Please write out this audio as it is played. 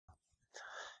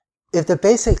If the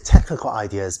basic technical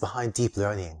ideas behind deep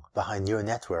learning, behind neural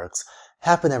networks,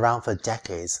 have been around for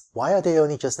decades, why are they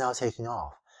only just now taking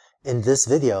off? In this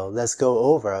video, let's go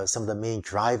over some of the main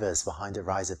drivers behind the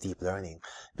rise of deep learning,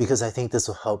 because I think this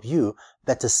will help you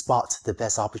better spot the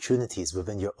best opportunities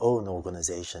within your own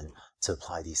organization to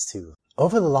apply these to.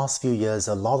 Over the last few years,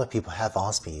 a lot of people have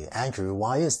asked me, Andrew,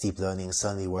 why is deep learning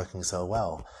suddenly working so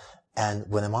well? And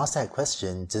when I'm asked that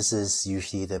question, this is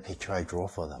usually the picture I draw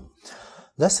for them.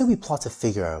 Let's say we plot a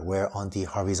figure where on the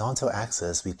horizontal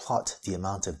axis, we plot the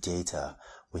amount of data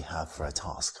we have for a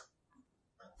task.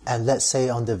 And let's say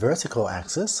on the vertical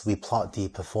axis, we plot the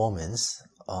performance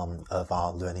of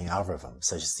our learning algorithm,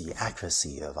 such as the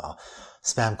accuracy of our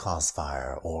spam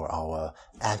classifier or our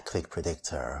ad click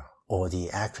predictor, or the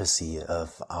accuracy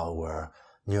of our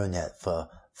neural net for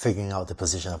figuring out the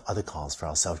position of other cars for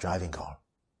our self-driving car.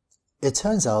 It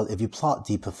turns out if you plot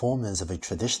the performance of a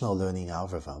traditional learning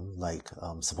algorithm like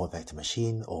support vector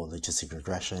machine or logistic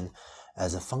regression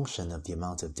as a function of the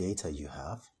amount of data you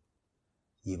have,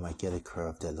 you might get a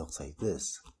curve that looks like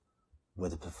this, where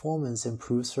the performance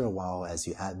improves for a while as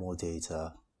you add more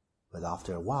data, but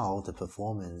after a while the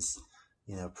performance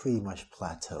pretty much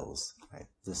plateaus. Right?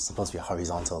 This is supposed to be a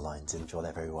horizontal line, didn't draw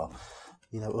that very well.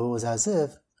 It was as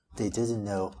if they didn't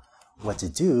know what to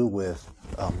do with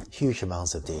huge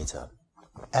amounts of data.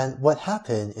 And what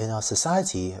happened in our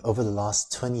society over the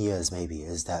last 20 years maybe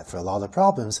is that for a lot of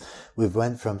problems, we've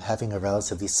went from having a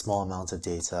relatively small amount of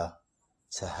data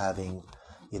to having,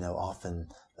 often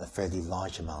a fairly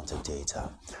large amount of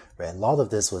data. Right? And a lot of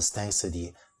this was thanks to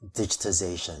the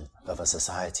digitization of a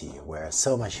society where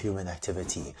so much human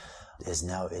activity is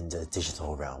now in the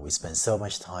digital realm. We spend so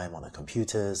much time on the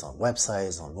computers, on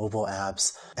websites, on mobile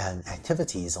apps, and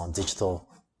activities on digital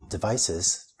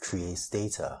devices creates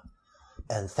data.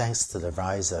 And thanks to the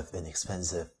rise of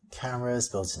inexpensive cameras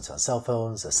built into our cell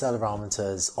phones,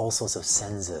 accelerometers, all sorts of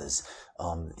sensors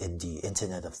in the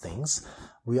Internet of Things,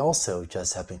 we also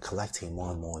just have been collecting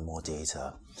more and more and more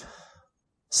data.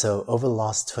 So over the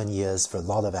last 20 years, for a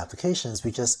lot of applications,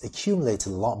 we just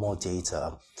accumulated a lot more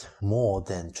data, more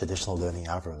than traditional learning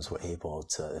algorithms were able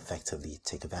to effectively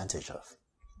take advantage of.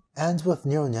 And with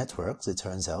neural networks, it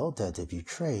turns out that if you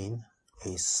train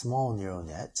a small neural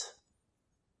net,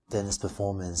 then its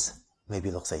performance maybe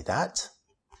looks like that.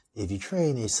 If you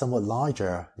train a somewhat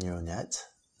larger neural net,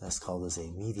 let's call this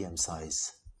a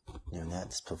medium-sized neural net,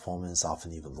 its performance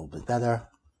often even a little bit better.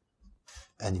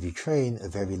 And if you train a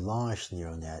very large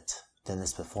neural net, then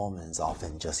its performance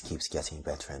often just keeps getting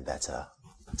better and better.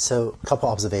 So a couple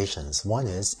observations. One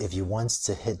is, if you want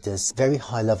to hit this very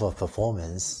high level of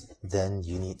performance, then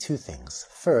you need two things.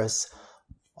 First,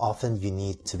 often you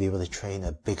need to be able to train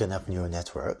a big enough neural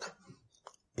network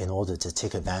in order to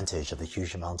take advantage of the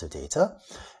huge amount of data.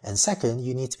 And second,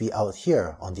 you need to be out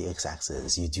here on the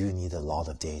x-axis. You do need a lot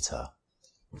of data.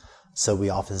 So we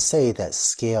often say that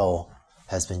scale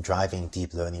has been driving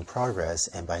deep learning progress,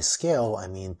 and by scale I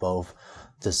mean both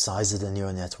the size of the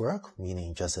neural network,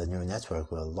 meaning just a neural network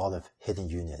with a lot of hidden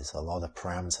units, a lot of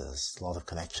parameters, a lot of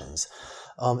connections,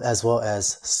 as well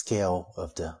as scale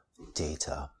of the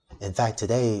data. In fact,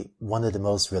 today, one of the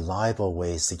most reliable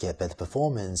ways to get better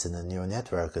performance in a neural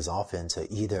network is often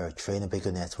to either train a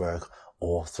bigger network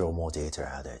or throw more data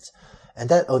at it. And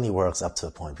that only works up to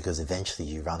a point, because eventually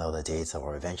you run out of data,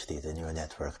 or eventually the neural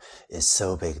network is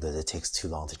so big that it takes too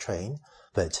long to train.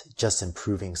 But just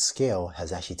improving scale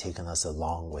has actually taken us a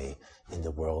long way in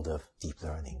the world of deep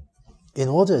learning. In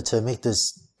order to make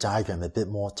this diagram a bit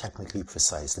more technically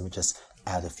precise, let me just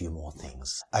add a few more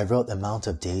things. I wrote amount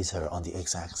of data on the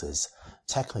x-axis.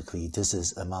 Technically, this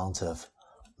is amount of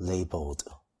labeled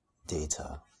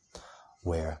data,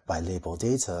 where by labeled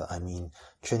data, I mean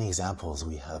training examples,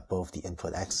 we have both the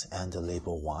input x and the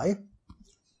label y.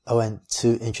 Oh, and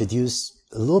to introduce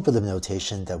a little bit of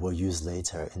notation that we'll use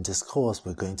later, in this course,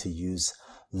 we're going to use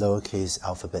lowercase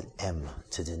alphabet m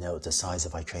to denote the size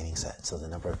of our training set. So the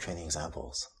number of training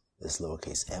examples is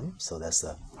lowercase m, so that's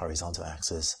the horizontal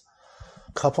axis.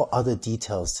 A couple other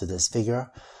details to this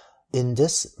figure. In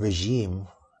this regime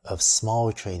of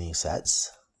small training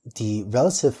sets, the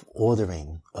relative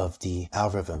ordering of the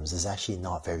algorithms is actually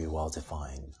not very well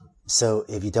defined. So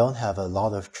if you don't have a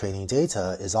lot of training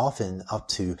data, it's often up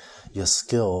to your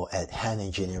skill at hand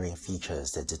engineering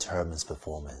features that determines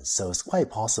performance. So it's quite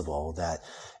possible that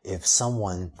if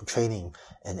someone training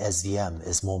an SVM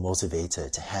is more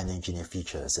motivated to hand engineer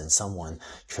features than someone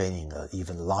training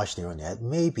even a large neural net,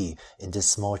 maybe in this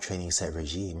small training set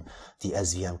regime, the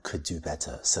SVM could do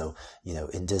better. So,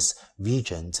 in this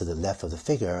region to the left of the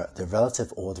figure, the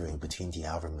relative ordering between the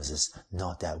algorithms is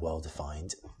not that well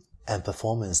defined. and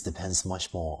performance depends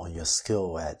much more on your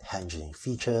skill at handling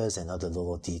features and other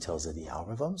little details of the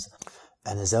algorithms.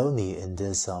 And it's only in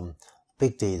this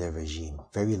big data regime,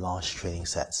 very large training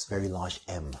sets, very large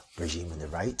M regime on the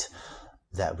right,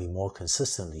 that we more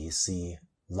consistently see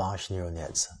large neural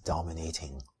nets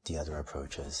dominating the other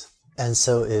approaches. And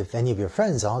so if any of your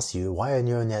friends ask you, why are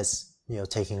neural nets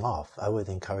taking off, I would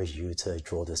encourage you to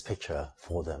draw this picture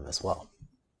for them as well.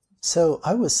 So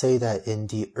I would say that in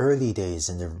the early days,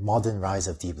 in the modern rise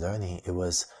of deep learning, it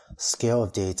was scale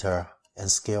of data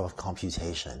and scale of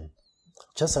computation.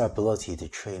 Just our ability to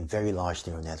train very large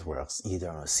neural networks, either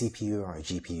on a CPU or a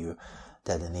GPU,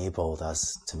 that enabled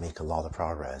us to make a lot of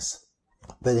progress.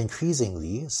 But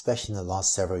increasingly, especially in the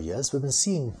last several years, we've been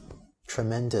seeing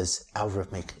tremendous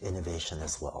algorithmic innovation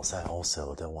as well. So I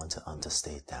also don't want to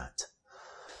understate that.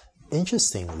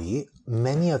 Interestingly,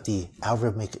 many of the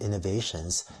algorithmic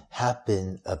innovations have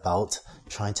been about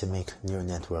trying to make neural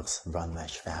networks run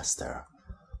much faster.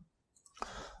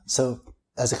 So,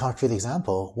 as a concrete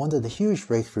example, one of the huge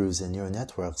breakthroughs in neural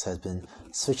networks has been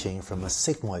switching from a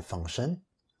sigmoid function,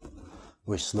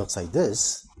 which looks like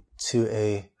this, to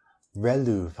a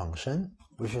ReLU function,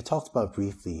 which I talked about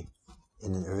briefly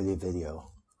in an earlier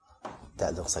video,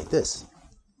 that looks like this.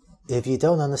 If you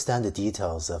don't understand the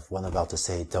details of what I'm about to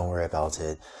say, don't worry about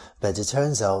it. But it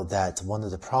turns out that one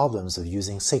of the problems of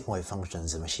using sigmoid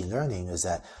functions in machine learning is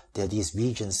that there are these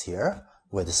regions here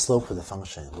where the slope of the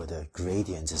function, where the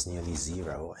gradient is nearly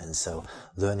zero, and so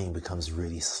learning becomes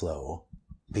really slow.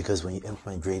 Because when you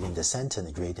implement gradient descent and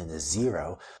the gradient is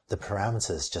zero, the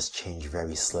parameters just change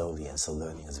very slowly, and so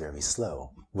learning is very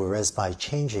slow. Whereas by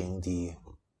changing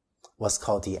what's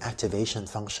called the activation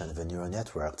function of a neural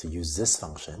network to use this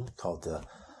function called the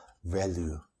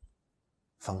ReLU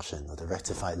function, or the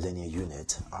rectified linear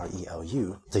unit,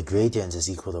 ReLU, the gradient is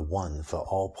equal to 1 for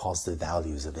all positive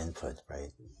values of input,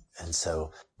 right? And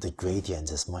so the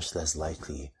gradient is much less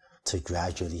likely to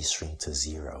gradually shrink to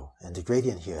 0. And the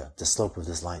gradient here, the slope of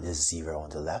this line is 0 on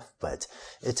the left, but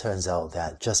it turns out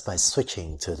that just by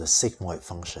switching to the sigmoid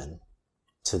function,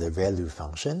 to the ReLU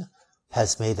function,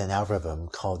 has made an algorithm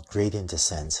called gradient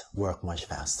descent work much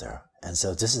faster. And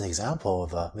so this is an example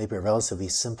of maybe a relatively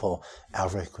simple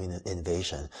algorithmic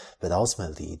innovation, but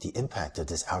ultimately the impact of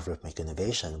this algorithmic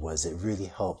innovation was it really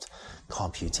helped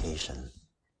computation.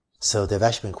 So there have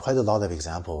actually been quite a lot of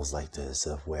examples like this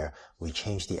of where we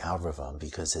change the algorithm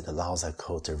because it allows our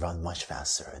code to run much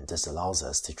faster, and this allows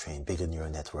us to train bigger neural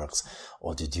networks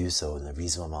or to do so in a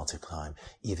reasonable amount of time,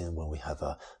 even when we have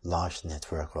a large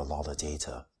network or a lot of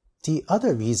data. The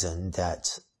other reason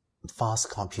that fast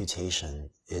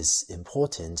computation is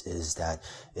important is that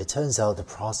it turns out the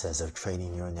process of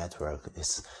training neural network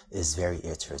is very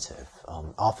iterative.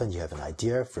 Often you have an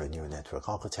idea for a neural network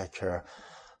architecture,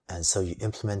 and so you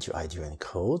implement your idea in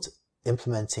code.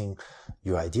 Implementing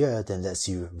your idea then lets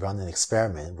you run an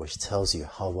experiment which tells you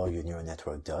how well your neural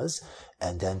network does,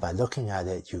 and then by looking at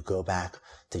it, you go back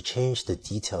to change the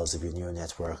details of your neural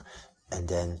network, and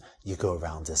then you go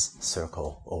around this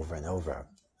circle over and over.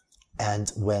 And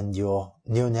when your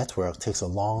neural network takes a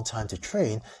long time to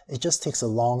train, it just takes a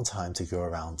long time to go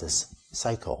around this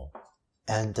cycle.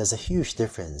 And there's a huge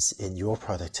difference in your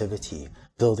productivity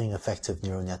building effective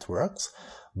neural networks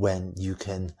when you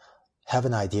can have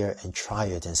an idea and try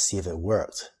it and see if it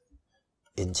worked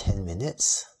in 10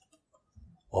 minutes,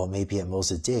 or maybe at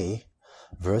most a day,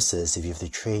 versus if you have to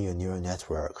train your neural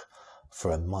network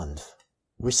for a month,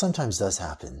 which sometimes does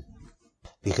happen.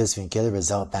 Because if you get a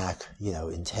result back,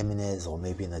 in 10 minutes or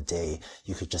maybe in a day,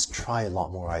 you could just try a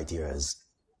lot more ideas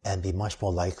and be much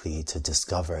more likely to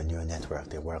discover a neural network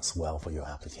that works well for your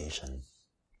application.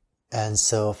 And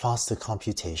so faster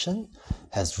computation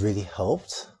has really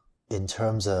helped in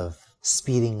terms of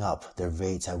speeding up the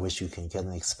rate at which you can get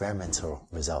an experimental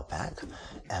result back.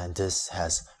 And this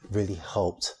has really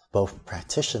helped both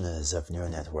practitioners of neural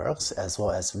networks as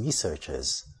well as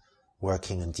researchers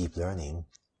working in deep learning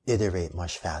iterate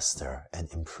much faster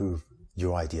and improve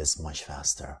your ideas much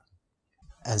faster.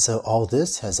 And so all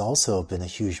this has also been a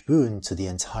huge boon to the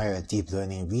entire deep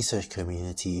learning research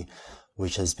community,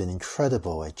 which has been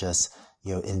incredible at just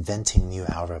inventing new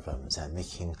algorithms and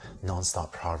making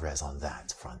non-stop progress on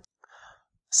that front.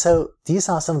 So these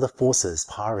are some of the forces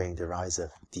powering the rise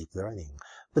of deep learning.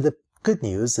 But the good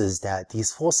news is that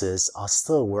these forces are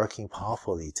still working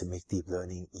powerfully to make deep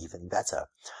learning even better.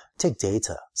 Take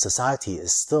data. Society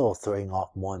is still throwing off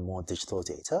more and more digital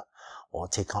data. Or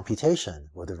take computation,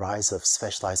 with the rise of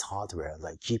specialized hardware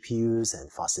like GPUs and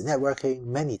faster networking,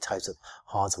 many types of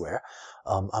hardware.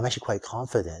 I'm actually quite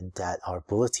confident that our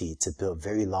ability to build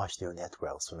very large neural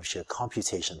networks from a sheer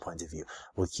computation point of view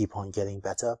will keep on getting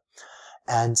better.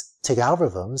 And take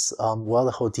algorithms, well,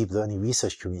 the whole deep learning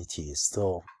research community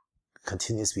still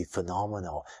continues to be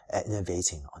phenomenal at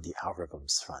innovating on the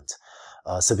algorithms front.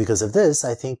 So because of this,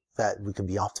 I think that we can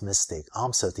be optimistic.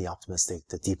 I'm certainly optimistic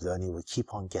that deep learning will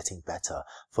keep on getting better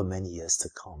for many years to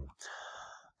come.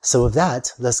 So with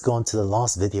that, let's go on to the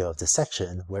last video of this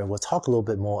section where we'll talk a little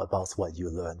bit more about what you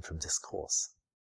learned from this course.